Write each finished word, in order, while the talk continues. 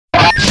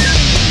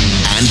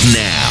And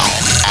now,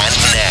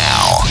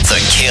 the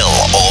Kill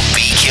or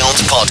Be Killed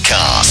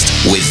podcast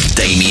with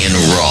Damian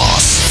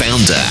Ross,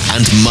 founder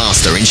and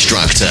master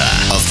instructor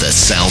of the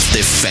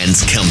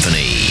Self-Defense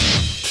Company.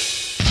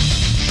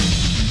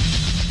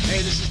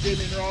 Hey, this is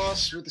Damian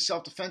Ross with the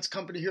Self-Defense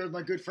Company here with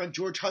my good friend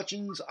George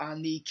Hutchins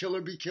on the Kill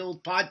or Be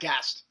Killed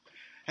podcast.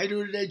 How you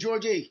doing today,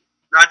 Georgie?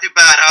 Not too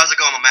bad. How's it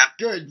going, my man?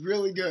 Good,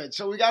 really good.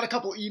 So we got a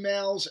couple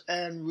emails,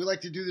 and we like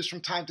to do this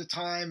from time to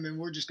time, and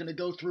we're just going to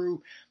go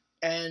through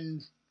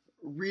and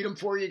read them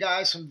for you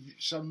guys.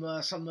 Some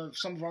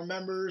of our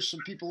members,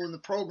 some people in the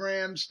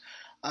programs.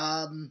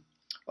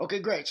 Okay,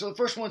 great. So the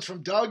first one's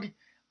from Doug.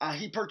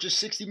 He purchased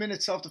 60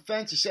 Minute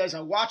Self-Defense. He says, I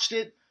watched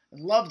it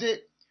and loved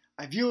it.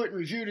 I view it and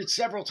reviewed it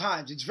several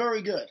times. It's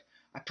very good.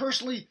 I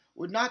personally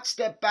would not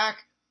step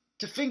back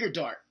to finger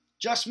dart.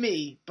 Just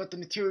me, but the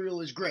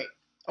material is great.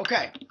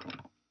 Okay.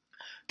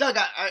 Doug,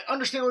 I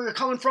understand where you're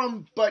coming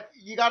from, but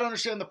you got to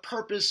understand the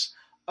purpose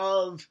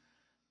of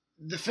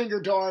the finger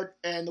dart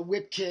and the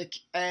whip kick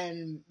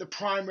and the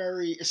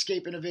primary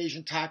escape and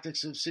evasion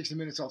tactics of 60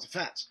 Minute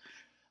Self-Defense.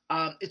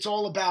 It's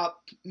all about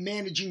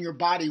managing your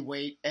body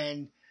weight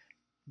and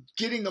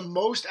getting the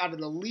most out of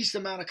the least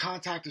amount of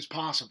contact as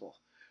possible.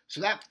 So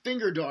that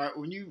finger dart,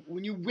 when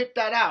you whip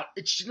that out,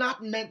 it's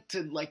not meant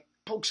to like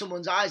poke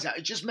someone's eyes out.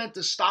 It's just meant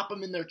to stop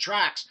them in their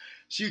tracks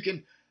so you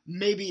can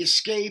maybe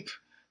escape,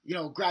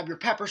 grab your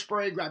pepper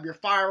spray, grab your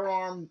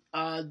firearm,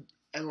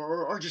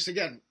 or just,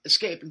 again,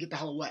 escape and get the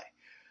hell away.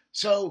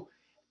 So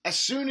as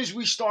soon as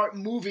we start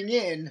moving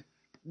in,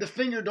 the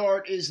finger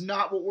dart is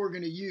not what we're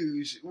going to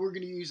use. We're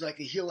going to use like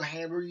the heel of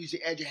hand. We're going to use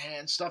the edge of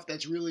hand, stuff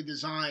that's really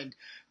designed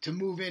to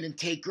move in and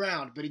take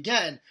ground. But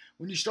again,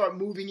 when you start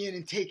moving in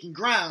and taking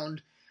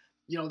ground,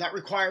 that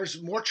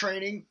requires more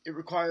training. It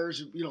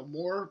requires,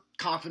 more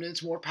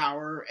confidence, more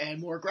power,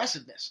 and more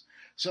aggressiveness.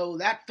 So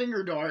that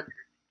finger dart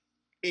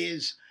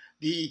is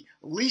the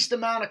least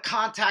amount of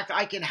contact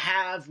I can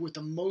have with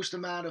the most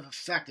amount of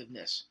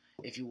effectiveness,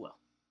 if you will.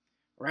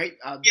 Right?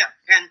 Yeah,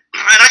 and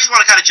I just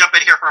want to kind of jump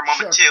in here for a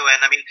moment, sure. too. And,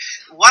 I mean,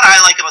 what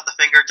I like about the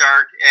finger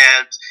dart,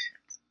 and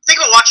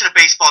think about watching a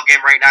baseball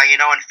game right now,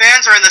 and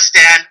fans are in the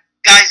stand,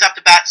 guys up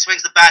to bat,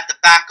 swings the bat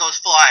goes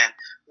flying.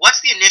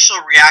 What's the initial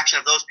reaction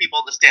of those people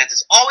in the stands?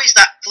 It's always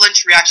that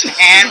flinch reaction,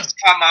 hands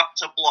come up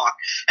to block.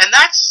 And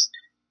that's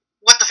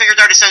what the finger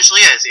dart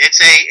essentially is.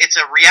 It's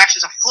a reaction,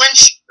 it's a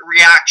flinch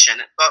reaction.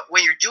 But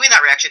when you're doing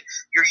that reaction,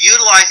 you're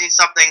utilizing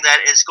something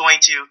that is going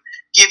to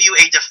give you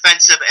a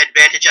defensive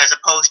advantage as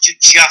opposed to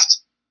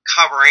just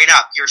covering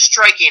up. You're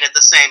striking at the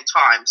same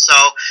time. So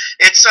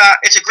it's a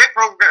great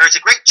program, or it's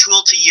a great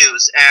tool to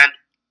use. And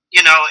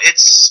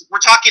we're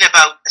talking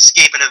about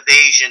escape and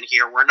evasion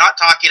here. We're not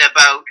talking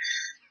about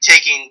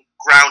taking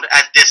ground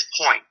at this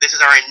point. This is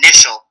our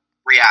initial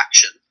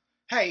reaction.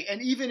 Hey, and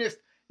even if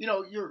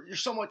you're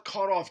somewhat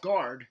caught off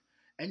guard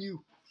and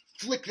you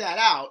flick that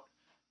out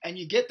and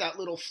you get that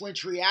little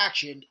flinch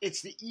reaction,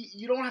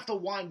 you don't have to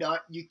wind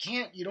up. You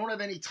don't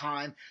have any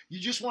time. You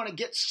just want to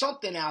get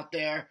something out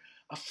there,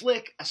 a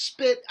flick, a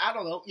spit, I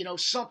don't know,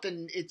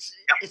 something. It's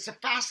the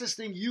fastest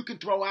thing you can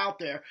throw out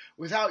there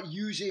without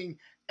using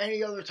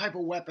any other type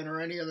of weapon or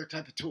any other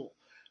type of tool.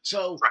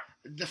 So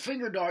The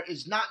finger dart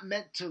is not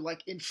meant to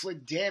like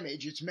inflict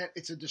damage. It's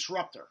a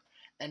disruptor,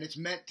 and it's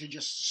meant to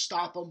just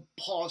stop them,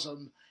 pause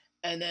them,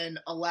 and then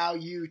allow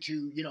you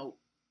to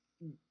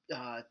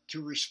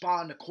to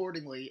respond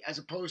accordingly, as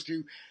opposed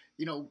to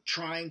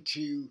trying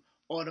to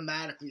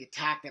automatically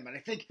attack them. And I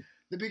think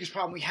the biggest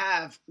problem we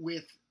have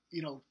with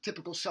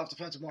typical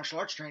self-defense and martial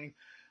arts training,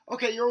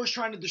 okay, you're always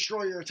trying to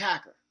destroy your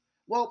attacker.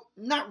 Well,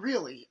 not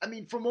really. I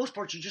mean, for most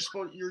part,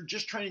 you're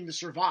just training to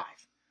survive.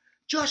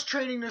 Just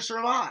training to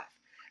survive.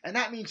 And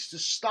that means to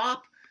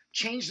stop,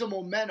 change the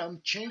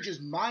momentum, change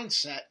his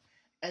mindset,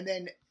 and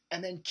then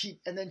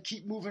keep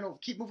moving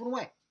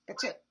away.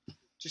 That's it.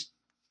 Just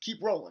keep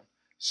rolling.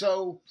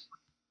 So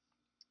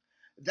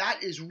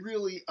that is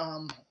really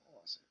okay,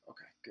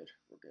 good.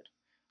 We're good.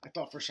 I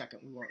thought for a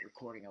second we weren't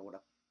recording. I would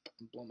have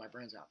blown my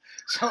brains out.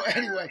 So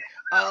anyway,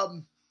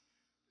 that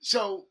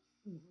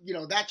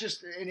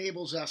just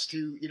enables us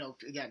to,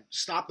 again,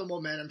 stop the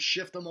momentum,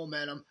 shift the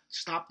momentum,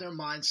 stop their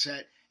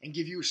mindset, and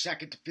give you a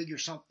second to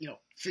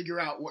figure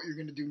out what you're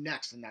going to do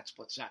next in that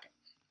split second.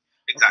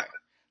 Exactly. Okay.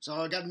 So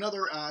I got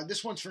another,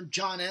 this one's from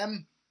John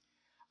M.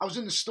 I was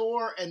in the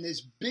store, and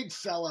this big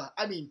fella,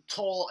 I mean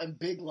tall and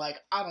big, like,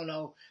 I don't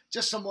know,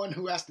 just someone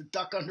who has to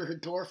duck under a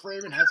door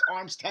frame and has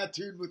arms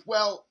tattooed with,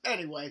 well,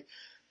 anyway,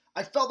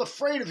 I felt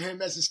afraid of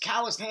him as his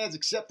calloused hands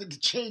accepted the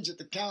change at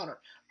the counter.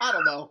 I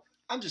don't know.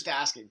 I'm just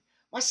asking.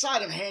 My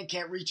side of hand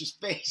can't reach his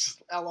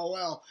face,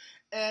 LOL.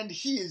 And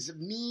he is a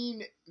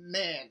mean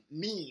man,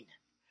 mean.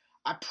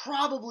 I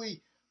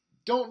probably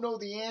don't know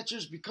the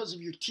answers because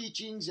of your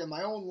teachings and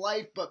my own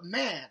life, but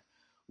man,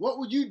 what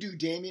would you do,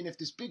 Damian, if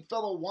this big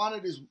fellow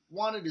wanted his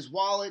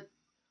wallet?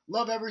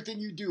 Love everything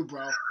you do,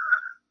 bro.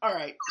 All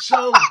right,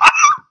 so...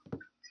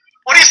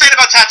 What are you saying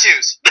about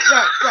tattoos?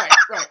 Right.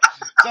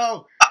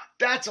 So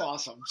That's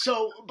awesome.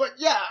 So, but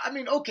yeah, I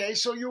mean, okay,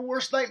 so your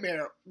worst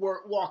nightmare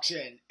walks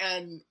in,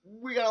 and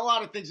we got a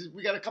lot of things.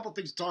 We got a couple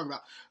things to talk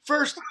about.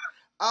 First,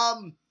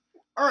 all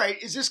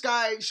right, is this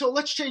guy? So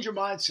let's change your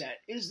mindset.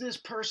 Is this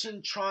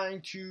person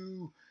trying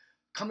to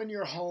come into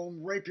your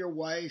home, rape your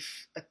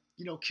wife,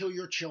 kill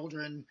your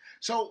children?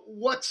 So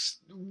what's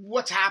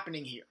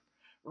happening here,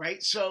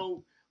 right?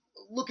 So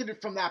look at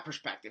it from that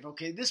perspective.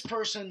 Okay, this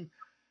person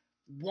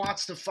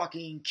wants to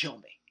fucking kill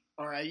me.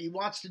 All right, he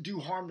wants to do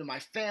harm to my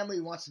family.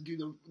 He wants to do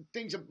the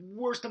things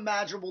worst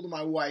imaginable to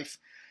my wife,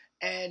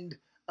 and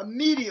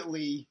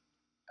immediately,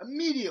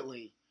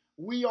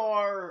 we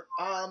are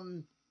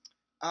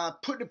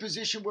put in a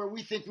position where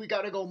we think we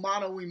got to go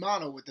mano a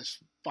mano with this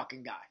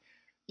fucking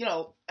guy.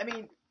 I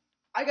mean,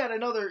 I got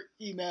another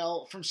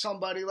email from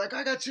somebody like,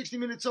 I got 60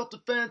 minutes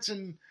self-defense,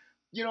 and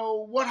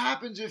what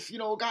happens if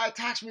a guy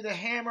attacks me with a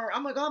hammer?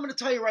 I'm like, I'm going to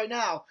tell you right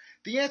now,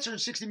 the answer in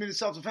 60 minutes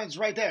self-defense is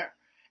right there,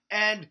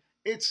 and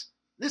it's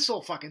this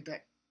whole fucking thing.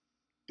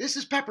 This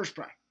is pepper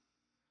spray.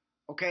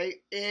 Okay?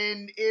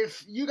 And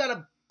if you got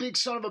a big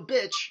son of a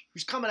bitch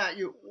who's coming at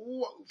you,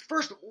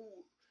 first,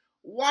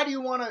 why do you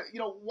want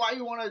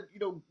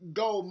to,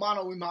 go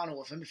mano a mano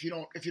with him if you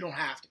don't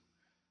have to,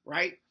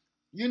 right?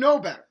 You know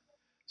better.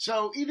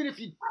 So even if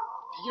you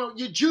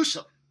juice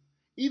him,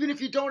 even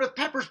if you don't have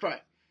pepper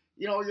spray,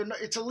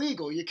 it's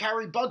illegal. You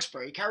carry bug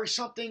spray. You carry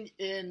something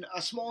in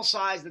a small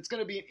size that's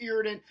going to be an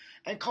irritant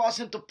and cause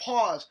him to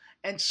pause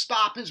and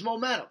stop his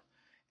momentum.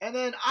 And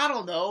then, I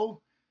don't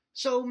know,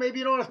 so maybe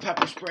you don't have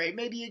pepper spray.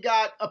 Maybe you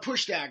got a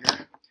push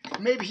dagger.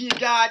 Maybe you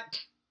got,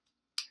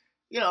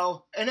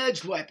 an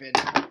edged weapon.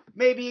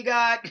 Maybe you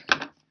got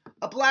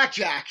a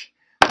blackjack.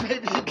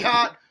 Maybe you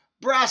got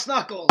brass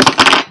knuckles.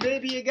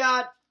 Maybe you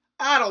got,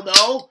 I don't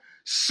know,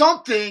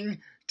 something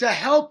to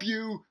help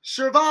you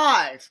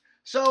survive.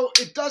 So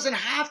it doesn't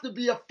have to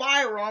be a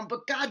firearm,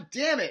 but god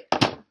damn it,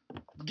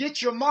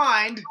 get your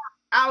mind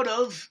out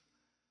of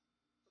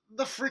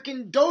the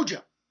freaking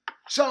dojo.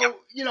 So,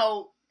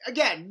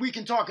 again, we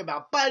can talk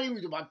about biting, we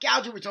can talk about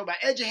gouging, we can talk about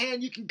edge of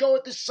hand. You can go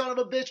at this son of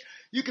a bitch.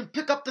 You can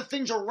pick up the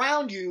things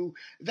around you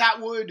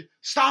that would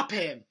stop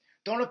him.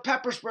 Don't have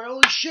pepper spray.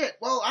 Holy shit.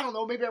 Well, I don't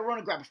know. Maybe I run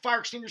and grab a fire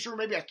extinguisher.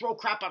 Maybe I throw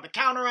crap on the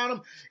counter on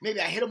him. Maybe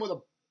I hit him with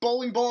a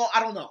bowling ball. I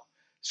don't know.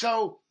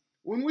 So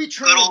when we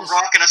train... Little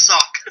rock and a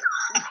sock.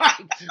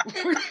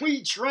 Right. When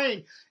we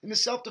train in the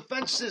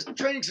self-defense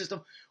training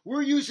system,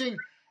 we're using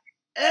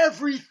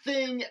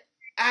everything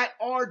at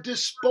our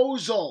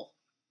disposal.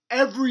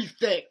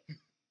 Everything.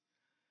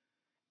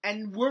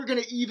 And we're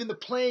going to even the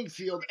playing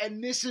field.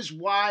 And this is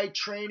why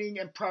training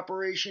and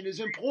preparation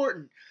is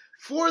important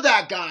for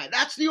that guy.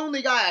 That's the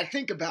only guy I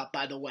think about,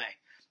 by the way.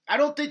 I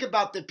don't think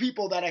about the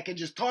people that I can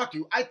just talk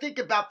to. I think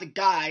about the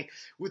guy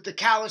with the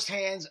calloused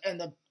hands and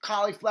the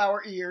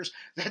cauliflower ears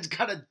that's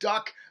got a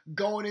duck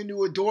going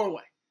into a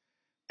doorway.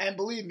 And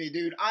believe me,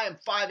 dude, I am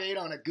 5'8"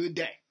 on a good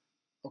day.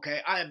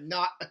 Okay? I am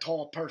not a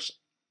tall person.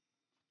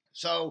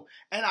 So,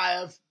 and I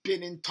have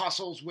been in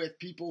tussles with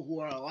people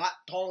who are a lot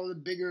taller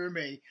and bigger than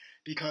me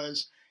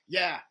because,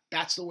 yeah,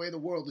 that's the way the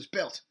world is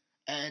built.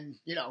 And,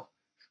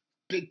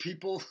 big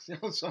people,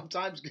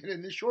 sometimes get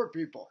into short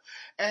people.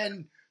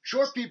 And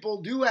short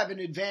people do have an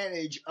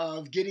advantage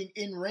of getting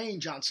in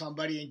range on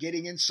somebody and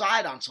getting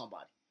inside on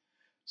somebody.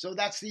 So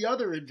that's the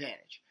other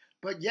advantage.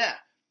 But yeah,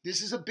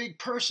 this is a big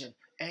person.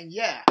 And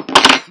yeah,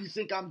 if you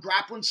think I'm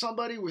grappling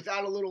somebody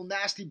without a little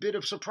nasty bit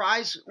of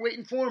surprise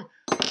waiting for him,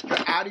 you're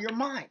out of your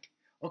mind.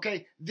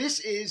 Okay, this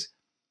is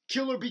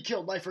kill or be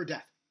killed, life or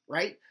death,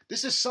 right?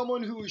 This is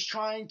someone who is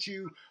trying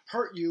to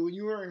hurt you and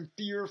you are in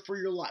fear for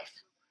your life.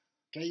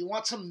 Okay, you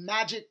want some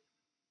magic,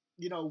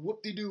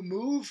 whoop-de-doo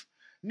move?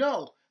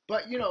 No,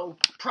 but,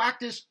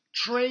 practice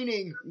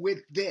training with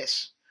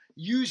this.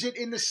 Use it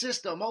in the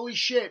system. Holy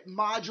shit,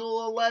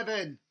 Module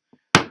 11.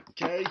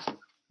 Okay,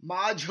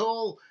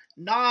 Module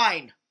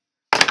 9.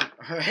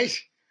 All right,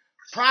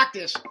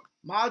 practice.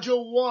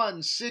 Module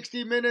 1,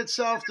 60 minutes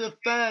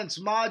self-defense.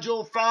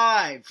 Module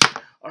 5.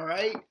 All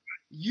right?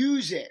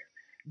 Use it.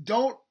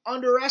 Don't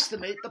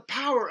underestimate the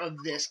power of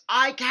this.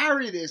 I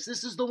carry this.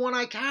 This is the one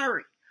I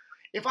carry.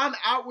 If I'm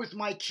out with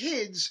my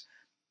kids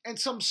and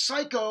some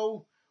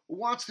psycho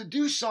wants to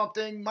do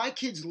something, my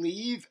kids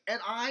leave and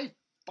I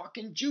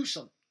fucking juice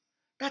them.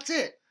 That's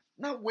it.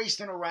 I'm not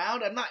wasting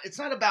around. It's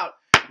not about,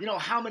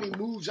 how many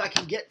moves I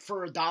can get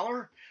for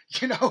 $1.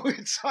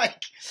 It's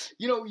like,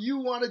 you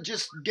want to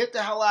just get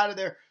the hell out of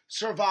there,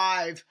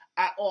 survive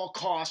at all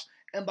costs,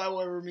 and by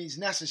whatever means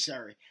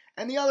necessary.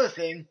 And the other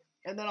thing,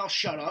 and then I'll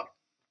shut up,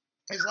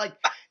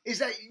 is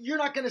that you're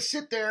not going to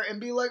sit there and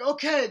be like,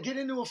 okay, get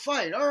into a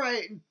fight, all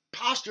right, and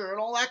posture and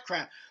all that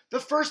crap. The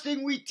first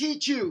thing we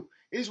teach you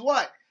is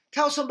what?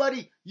 Tell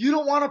somebody you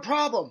don't want a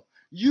problem.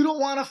 You don't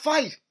want to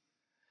fight.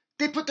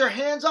 They put their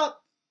hands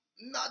up.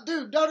 No,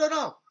 dude,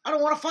 no. I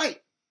don't want to fight.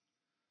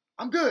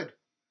 I'm good.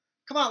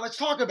 Come on, let's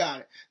talk about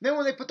it. Then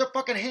when they put their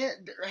fucking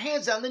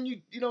hands down, then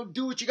you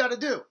do what you got to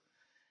do.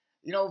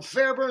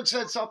 Fairburn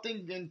said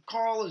something, and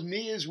Carl is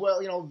me as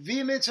well.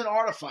 Vehemence and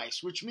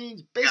artifice, which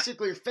means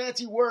basically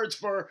fancy words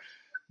for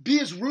be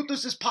as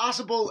ruthless as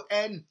possible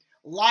and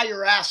lie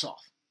your ass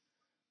off.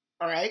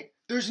 All right?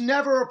 There's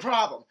never a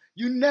problem.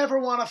 You never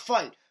want to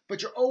fight,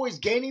 but you're always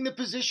gaining the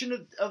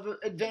position of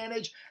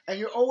advantage, and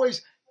you're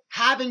always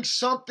having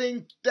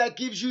something that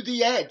gives you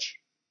the edge.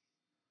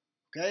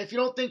 Okay? If you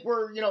don't think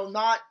we're,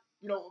 not,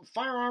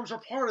 firearms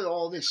are part of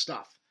all this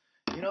stuff.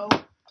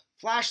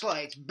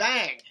 Flashlights,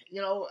 bang.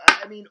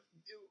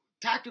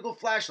 Tactical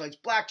flashlights,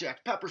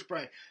 blackjacks, pepper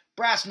spray,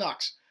 brass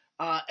knucks,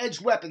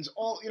 edged weapons,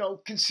 all,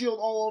 concealed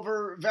all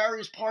over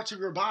various parts of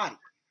your body.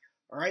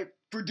 All right?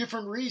 For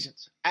different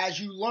reasons. As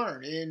you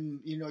learn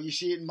you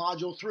see it in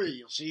Module 3,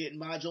 you'll see it in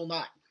Module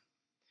 9.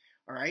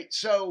 All right?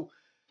 So,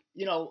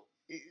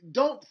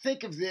 don't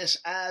think of this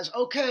as,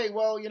 okay,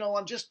 well,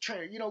 I'm just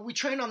training. We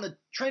train on the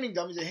training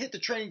dummies. They hit the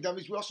training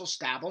dummies. We also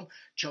stab them,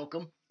 choke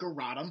them,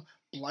 garrote them,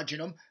 bludgeon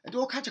them, and do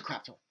all kinds of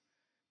crap to them.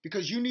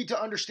 Because you need to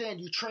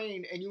understand, you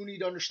train, and you need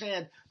to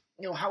understand,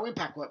 how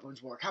impact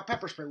weapons work, how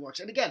pepper spray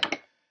works, and again,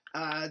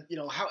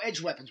 how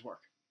edge weapons work,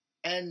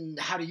 and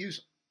how to use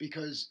them.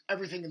 Because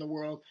everything in the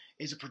world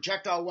is a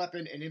projectile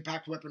weapon, an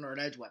impact weapon, or an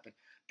edge weapon.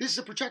 This is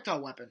a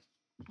projectile weapon.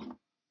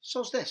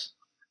 So's this.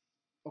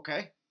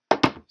 Okay?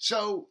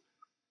 So,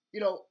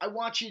 I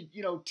want you,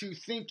 to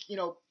think,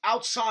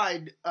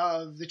 outside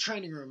of the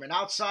training room and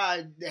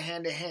outside the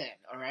hand-to-hand,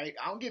 all right?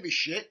 I don't give a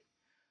shit.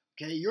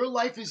 Okay? Your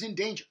life is in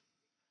danger.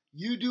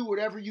 You do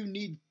whatever you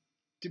need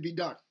to be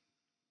done.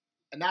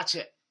 And that's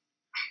it.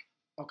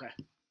 Okay.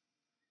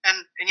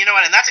 And you know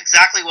what? And that's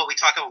exactly what we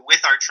talk about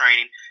with our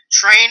training.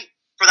 Train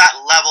for that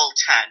level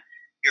 10.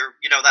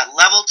 That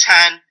level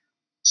 10,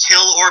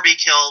 kill or be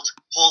killed.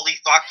 Holy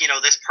fuck,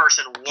 this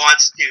person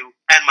wants to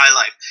end my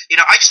life.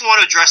 I just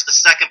want to address the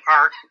second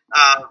part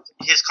of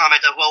his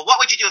comment of, well, what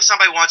would you do if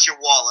somebody wants your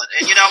wallet?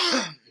 And,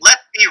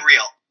 let's be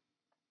real.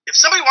 If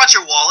somebody wants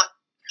your wallet,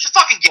 just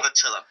fucking give it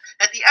to them.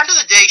 At the end of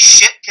the day,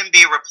 shit can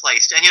be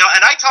replaced. And,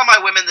 and I tell my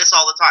women this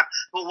all the time.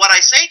 But what I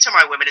say to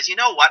my women is, you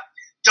know what?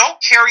 Don't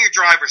carry your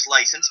driver's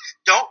license.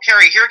 Don't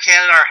carry, here in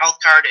Canada, our health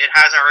card, it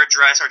has our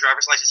address. Our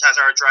driver's license has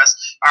our address.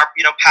 Our,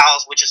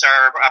 PALS, which is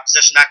our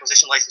possession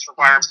acquisition license for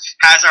firearms,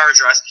 has our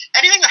address.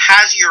 Anything that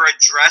has your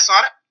address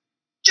on it,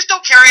 just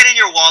don't carry it in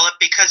your wallet,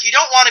 because you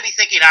don't want to be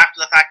thinking after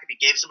the fact if you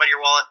gave somebody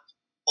your wallet,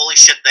 holy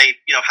shit, they,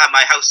 have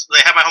my house,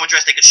 they have my home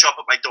address, they could show up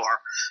at my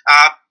door.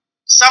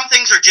 Some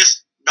things are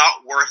just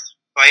not worth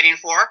fighting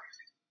for.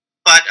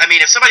 But,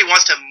 if somebody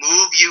wants to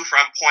move you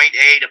from point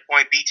A to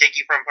point B, take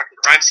you from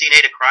crime scene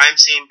A to crime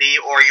scene B,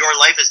 or your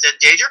life is in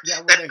danger,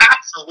 then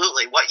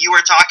absolutely, what you were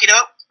talking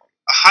about,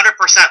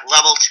 100%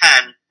 level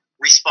 10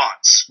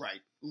 response. Right.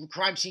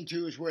 Crime scene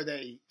 2 is where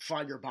they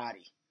find your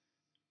body.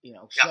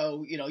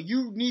 So,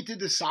 you need to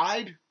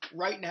decide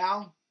right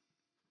now,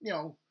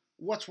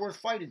 what's worth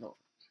fighting over.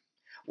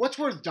 What's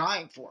worth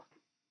dying for.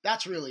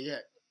 That's really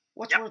it.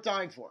 What's worth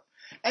dying for.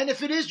 And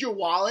if it is your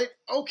wallet,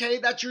 okay,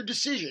 that's your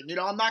decision.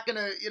 I'm not going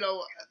to,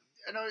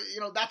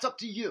 that's up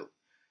to you.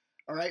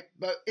 All right?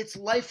 But it's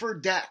life or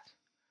death.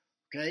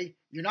 Okay?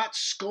 You're not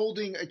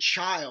scolding a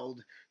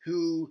child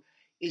who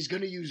is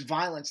going to use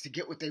violence to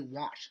get what they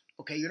want.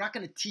 Okay? You're not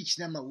going to teach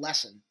them a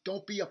lesson.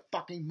 Don't be a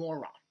fucking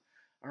moron.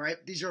 All right?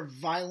 These are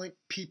violent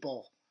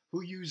people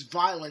who use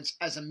violence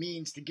as a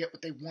means to get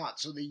what they want,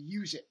 so they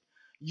use it.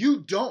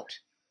 You don't.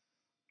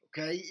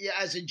 Okay?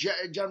 As a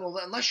general,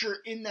 unless you're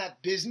in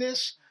that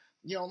business,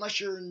 unless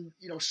you're in,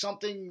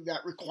 something that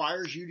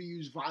requires you to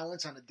use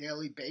violence on a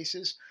daily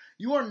basis,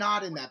 you are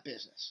not in that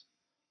business.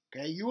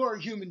 Okay? You are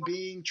a human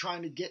being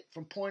trying to get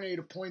from point A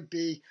to point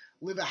B,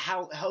 live a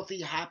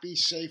healthy, happy,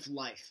 safe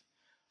life.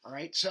 All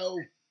right? So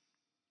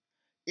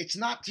it's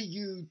not to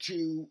you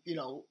to,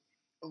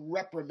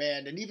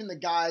 reprimand. And even the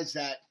guys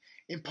that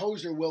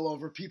impose their will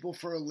over people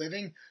for a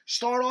living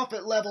start off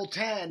at level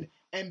 10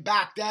 and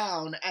back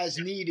down as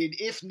needed,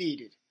 if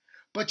needed.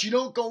 But you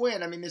don't go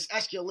in. This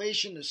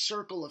escalation, the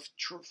circle of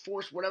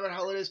force, whatever the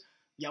hell it is,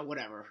 yeah,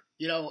 whatever.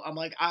 I'm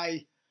like,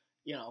 I've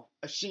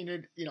seen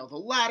it, the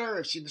ladder,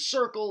 I've seen the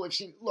circle,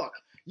 look,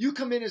 you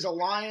come in as a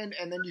lion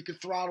and then you can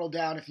throttle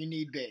down if you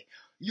need be.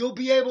 You'll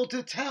be able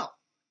to tell.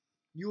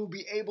 You will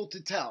be able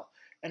to tell.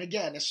 And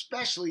again,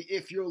 especially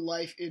if your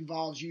life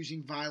involves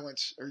using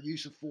violence or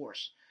use of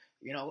force.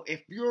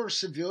 If you're a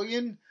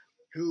civilian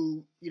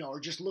who, are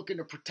just looking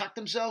to protect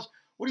themselves,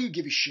 what do you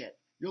give a shit?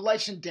 Your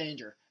life's in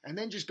danger. And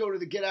then just go to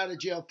the get out of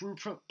jail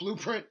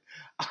blueprint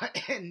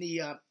in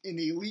the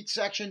elite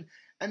section,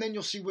 and then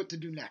you'll see what to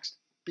do next,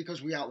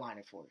 because we outline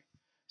it for you.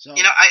 So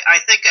I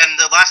think, and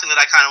the last thing that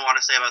I kind of want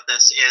to say about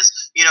this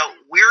is,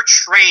 we're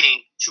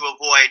training to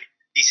avoid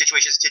these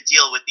situations, to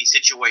deal with these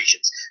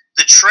situations.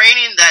 The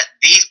training that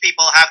these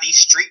people have,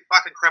 these street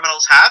fucking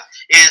criminals have,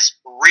 is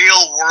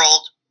real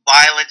world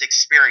violent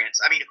experience.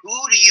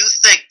 Who do you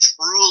think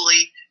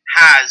truly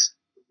has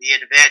the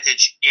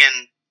advantage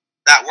in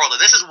that world?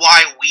 And this is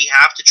why we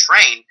have to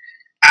train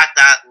at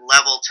that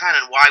level 10,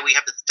 and why we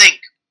have to think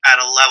at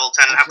a level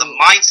 10 and have the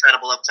mindset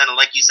of a level 10. And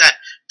like you said,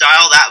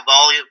 dial that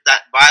volume,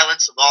 that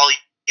violence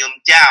volume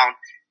down,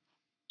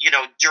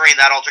 during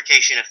that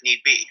altercation if need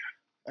be.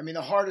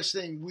 The hardest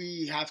thing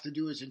we have to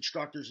do as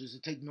instructors is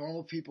to take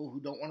normal people who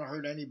don't want to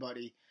hurt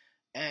anybody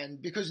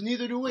And because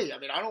neither do we. I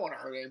mean, I don't want to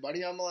hurt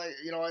anybody. I'm like,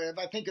 if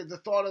I think of the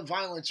thought of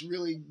violence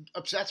really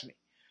upsets me,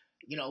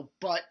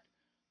 but,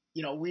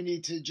 we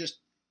need to just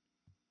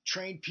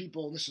train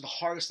people. And this is the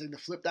hardest thing, to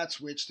flip that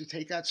switch, to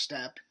take that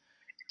step,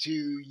 to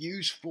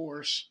use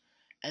force,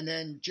 and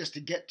then just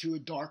to get to a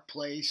dark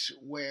place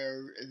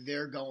where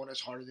they're going as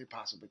hard as they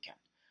possibly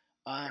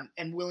can,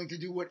 and willing to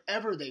do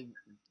whatever they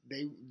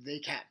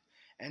can.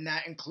 And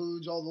that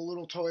includes all the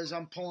little toys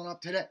I'm pulling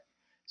up today.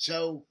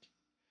 So,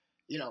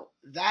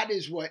 that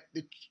is what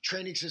the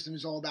training system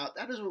is all about.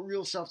 That is what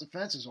real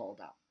self-defense is all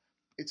about.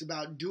 It's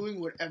about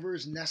doing whatever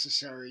is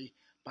necessary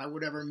by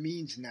whatever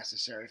means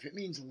necessary. If it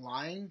means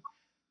lying,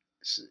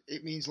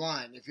 it means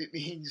lying. If it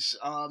means,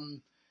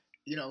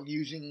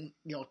 using,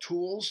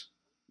 tools,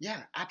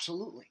 yeah,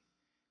 absolutely.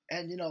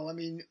 And,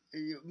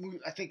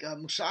 I think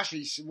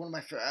Musashi's one of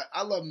my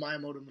I love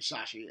Miyamoto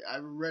Musashi. I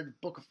read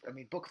Book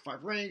of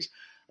Five Rings.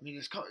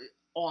 It's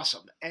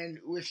awesome. And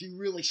if you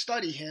really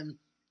study him,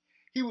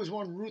 he was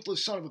one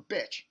ruthless son of a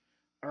bitch.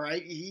 All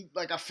right,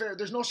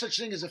 there's no such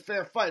thing as a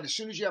fair fight. As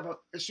soon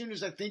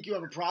as I think you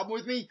have a problem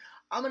with me,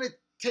 I'm gonna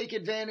take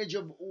advantage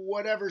of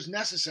whatever's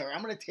necessary.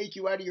 I'm gonna take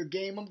you out of your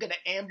game. I'm gonna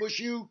ambush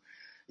you.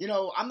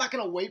 I'm not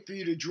gonna wait for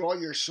you to draw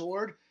your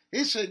sword.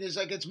 His thing is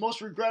it's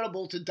most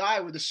regrettable to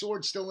die with the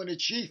sword still in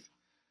its sheath.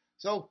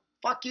 So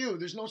fuck you.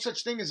 There's no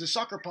such thing as a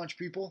sucker punch,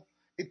 people.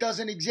 It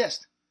doesn't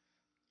exist.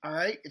 All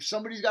right? If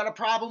somebody's got a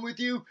problem with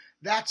you,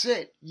 that's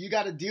it. You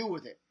got to deal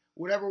with it,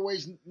 whatever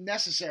way's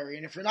necessary.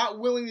 And if you're not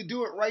willing to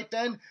do it right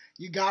then,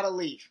 you got to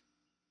leave.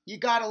 You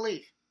got to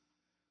leave.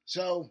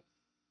 So,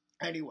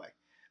 anyway.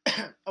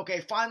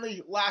 Okay,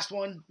 finally, last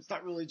one.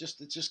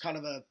 It's just kind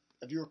of a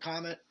viewer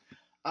comment.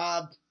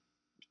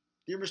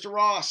 Dear Mr.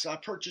 Ross, I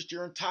purchased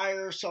your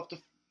entire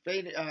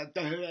self-defense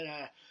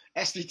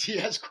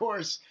SDTS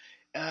course.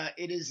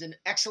 It is an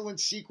excellent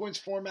sequence,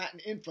 format,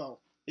 and info.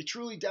 A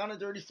truly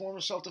down-and-dirty form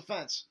of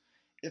self-defense.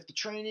 If the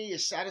trainee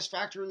is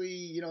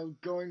satisfactorily,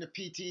 going to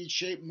PT,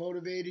 shape,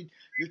 motivated,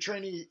 your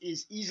training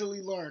is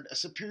easily learned. A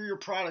superior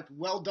product.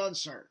 Well done,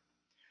 sir.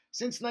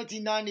 Since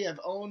 1990,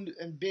 I've owned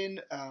and been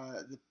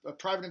a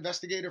private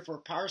investigator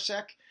for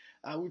PowerSec.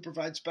 We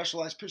provide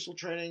specialized pistol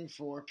training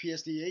for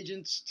PSD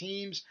agents,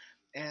 teams,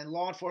 and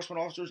law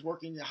enforcement officers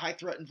working in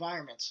high-threat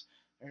environments.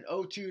 In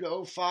 2002 to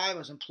 2005, I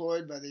was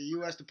employed by the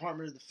U.S.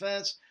 Department of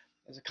Defense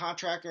as a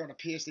contractor on a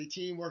PSD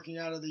team working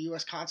out of the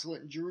U.S.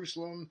 Consulate in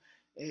Jerusalem,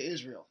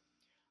 Israel.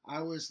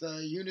 I was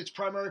the unit's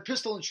primary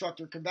pistol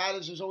instructor.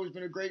 Combatives has always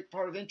been a great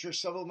part of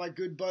interest. Several of my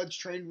good buds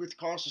trained with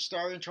Carl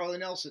Sestari and Charlie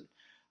Nelson.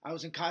 I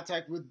was in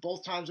contact with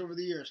both times over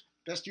the years.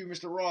 Best to you,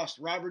 Mr. Ross.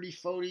 Robert E.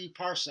 Fody,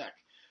 Parsec.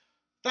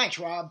 Thanks,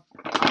 Rob.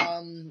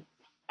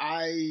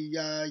 I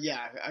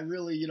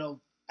really,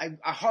 I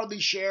hardly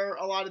share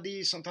a lot of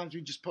these. Sometimes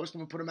we just post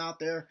them and put them out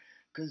there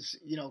because,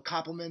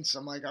 compliments.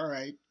 I'm like, all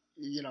right,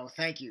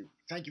 thank you.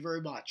 Thank you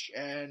very much.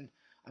 And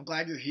I'm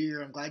glad you're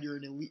here. I'm glad you're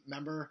an elite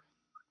member.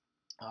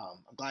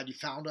 I'm glad you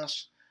found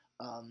us.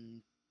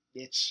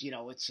 It's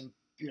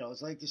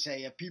like to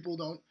say, if people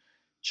don't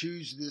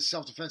choose the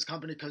self-defense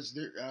company because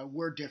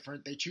we're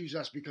different, they choose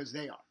us because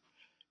they are.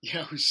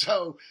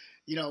 So,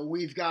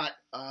 we've got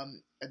a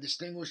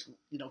distinguished,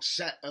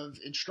 set of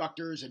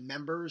instructors and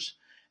members.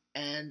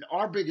 And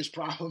our biggest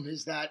problem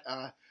is that,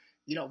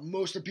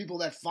 most of the people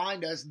that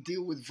find us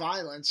deal with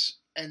violence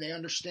and they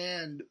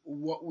understand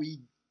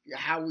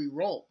how we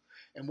roll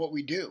and what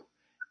we do.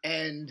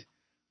 And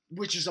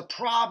which is a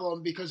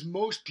problem because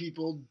most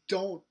people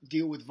don't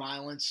deal with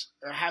violence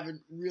or haven't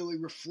really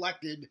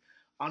reflected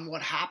on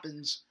what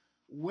happens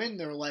when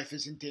their life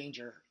is in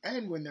danger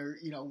and when they're,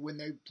 when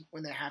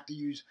they have to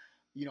use,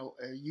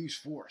 use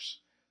force.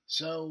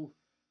 So,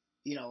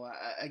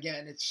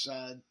 again, it's,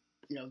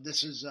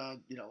 this is,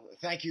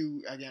 thank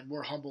you again.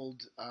 We're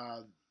humbled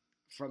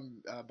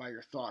by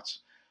your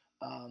thoughts.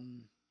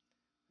 And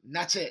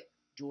that's it,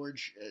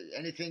 George.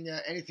 Anything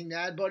to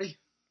add, buddy?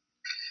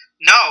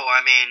 No,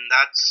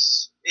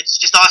 it's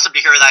just awesome to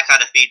hear that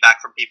kind of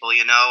feedback from people.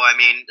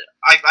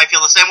 I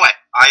feel the same way.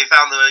 I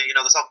found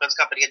the self-defense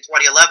company in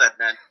 2011,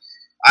 and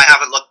I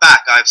haven't looked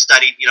back. I've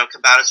studied,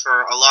 combatives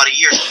for a lot of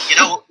years.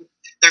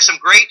 There's some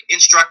great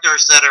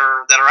instructors that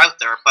are out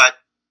there, but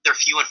they're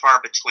few and far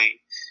between.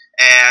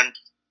 And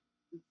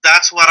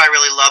that's what I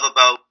really love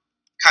about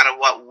kind of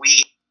what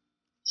we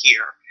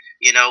hear.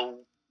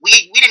 We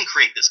didn't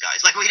create this,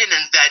 guys. Like, we didn't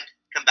invent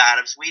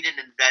combatives. We didn't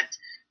invent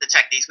the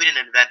techniques. We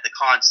didn't invent the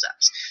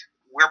concepts.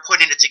 We're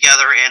putting it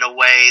together in a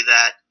way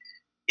that,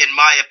 in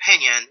my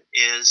opinion,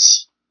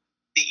 is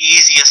the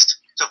easiest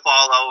to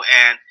follow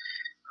and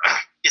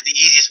is the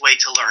easiest way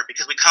to learn,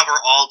 because we cover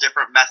all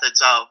different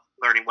methods of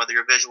learning, whether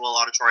you're visual,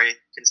 auditory,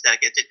 kinesthetic,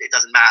 it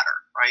doesn't matter,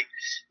 right?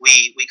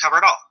 We cover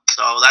it all.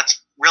 So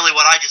that's really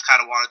what I just kind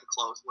of wanted to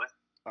close with.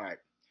 All right.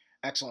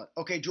 Excellent.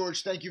 Okay,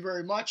 George, thank you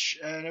very much.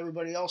 And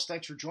everybody else,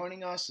 thanks for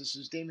joining us. This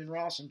is Damian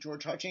Ross and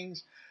George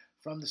Hutchings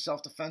from the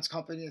Self-Defense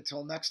Company.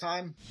 Until next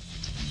time.